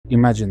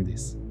Imagine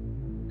this.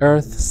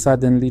 Earth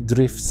suddenly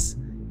drifts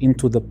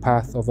into the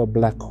path of a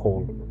black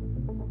hole.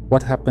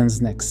 What happens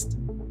next?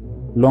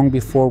 Long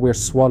before we're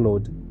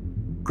swallowed,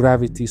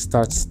 gravity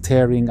starts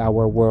tearing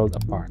our world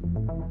apart.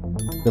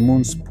 The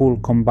moon's pull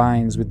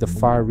combines with the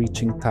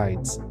far-reaching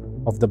tides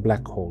of the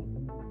black hole.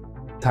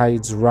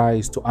 Tides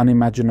rise to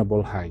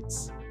unimaginable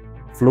heights.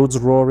 Floats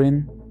roar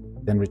in,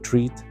 then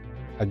retreat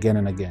again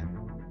and again.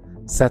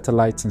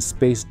 Satellites and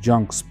space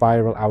junk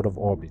spiral out of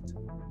orbit.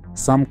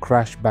 Some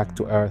crash back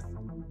to Earth,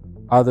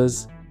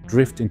 others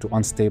drift into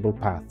unstable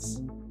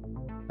paths.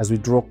 As we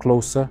draw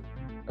closer,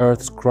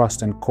 Earth's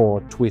crust and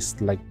core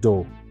twist like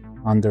dough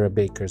under a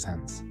baker's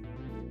hands.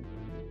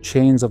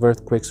 Chains of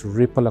earthquakes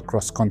ripple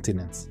across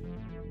continents.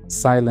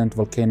 Silent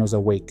volcanoes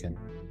awaken.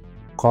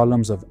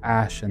 Columns of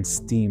ash and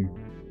steam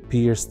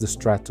pierce the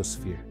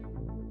stratosphere.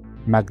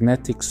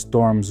 Magnetic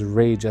storms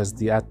rage as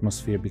the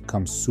atmosphere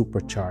becomes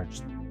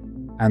supercharged.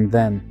 And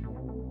then,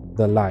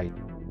 the light.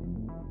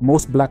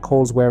 Most black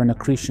holes wear an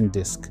accretion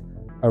disk,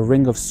 a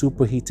ring of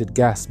superheated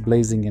gas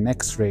blazing in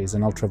X-rays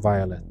and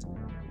ultraviolet.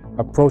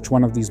 Approach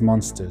one of these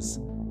monsters,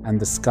 and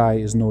the sky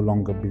is no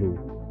longer blue.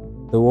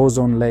 The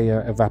ozone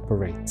layer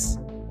evaporates.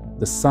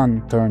 The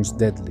sun turns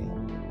deadly,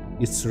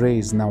 its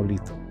rays now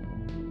lethal.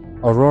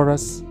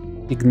 Auroras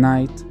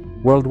ignite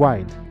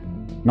worldwide,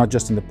 not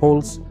just in the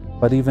poles,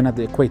 but even at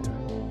the equator.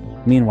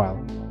 Meanwhile,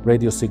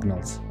 radio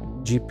signals,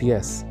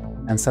 GPS,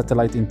 and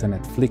satellite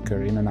internet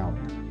flicker in and out.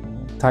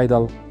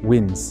 Tidal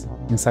winds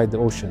inside the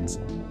oceans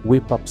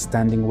whip up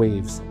standing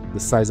waves the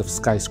size of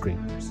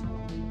skyscrapers.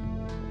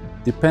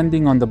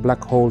 Depending on the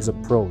black hole's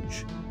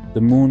approach, the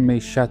moon may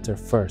shatter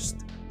first,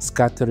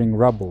 scattering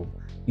rubble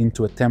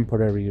into a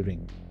temporary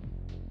ring.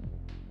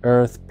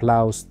 Earth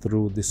plows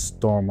through this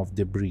storm of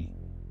debris,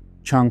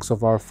 chunks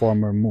of our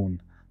former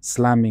moon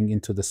slamming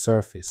into the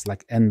surface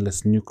like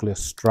endless nuclear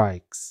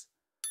strikes.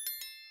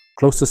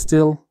 Closer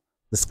still,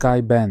 the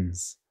sky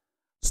bends.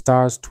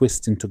 Stars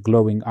twist into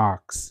glowing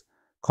arcs.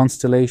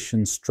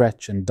 Constellations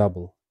stretch and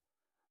double.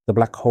 The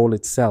black hole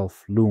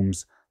itself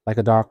looms like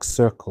a dark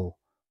circle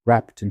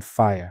wrapped in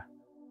fire,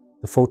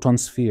 the photon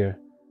sphere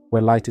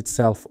where light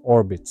itself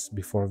orbits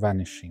before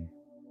vanishing.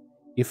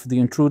 If the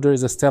intruder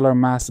is a stellar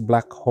mass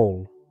black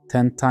hole,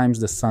 10 times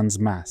the sun's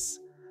mass,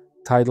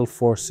 tidal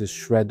forces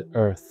shred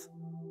Earth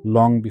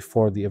long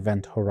before the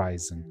event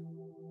horizon.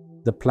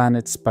 The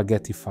planet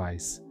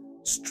spaghettifies,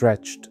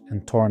 stretched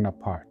and torn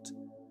apart.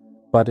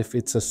 But if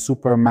it's a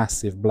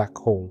supermassive black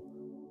hole,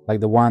 like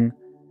the one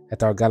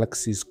at our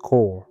galaxy's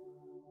core,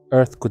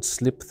 Earth could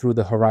slip through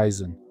the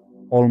horizon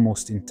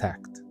almost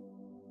intact.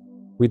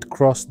 We'd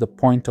cross the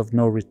point of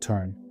no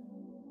return,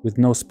 with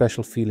no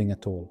special feeling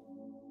at all.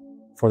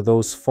 For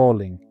those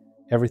falling,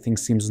 everything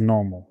seems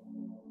normal.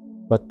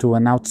 But to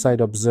an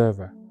outside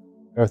observer,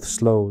 Earth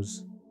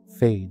slows,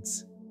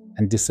 fades,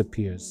 and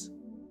disappears.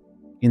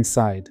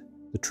 Inside,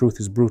 the truth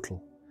is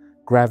brutal.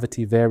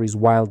 Gravity varies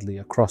wildly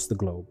across the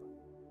globe.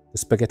 The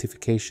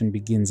spaghettification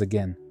begins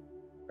again.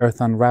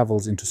 Earth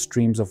unravels into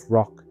streams of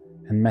rock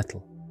and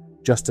metal,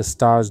 just as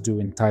stars do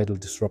in tidal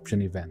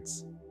disruption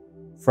events.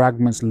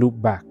 Fragments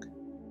loop back,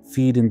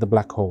 feed in the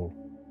black hole.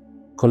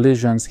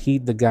 Collisions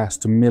heat the gas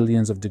to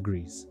millions of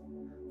degrees.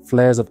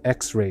 Flares of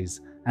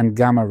X-rays and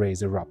gamma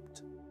rays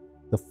erupt.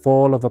 The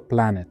fall of a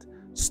planet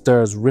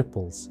stirs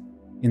ripples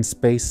in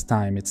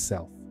space-time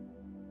itself.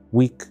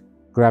 Weak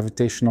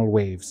gravitational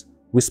waves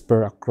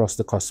whisper across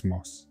the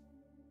cosmos.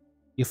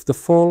 If the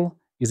fall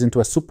is into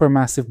a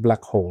supermassive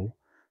black hole,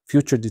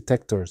 future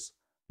detectors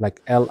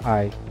like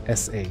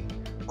LISA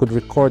could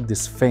record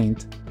this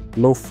faint,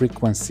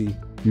 low-frequency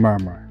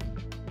murmur.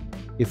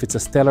 If it's a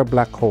stellar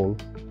black hole,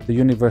 the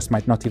universe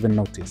might not even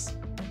notice.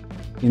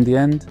 In the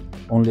end,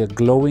 only a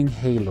glowing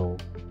halo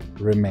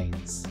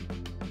remains.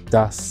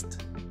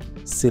 Dust,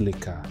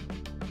 silica,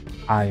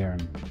 iron,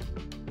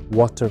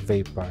 water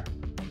vapor,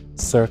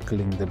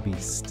 circling the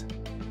beast.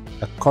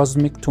 A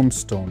cosmic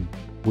tombstone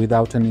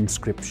without an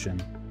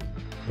inscription,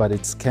 but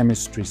its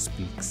chemistry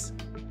speaks.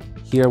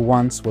 Here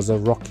once was a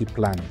rocky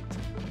planet,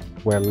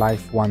 where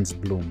life once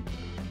bloomed.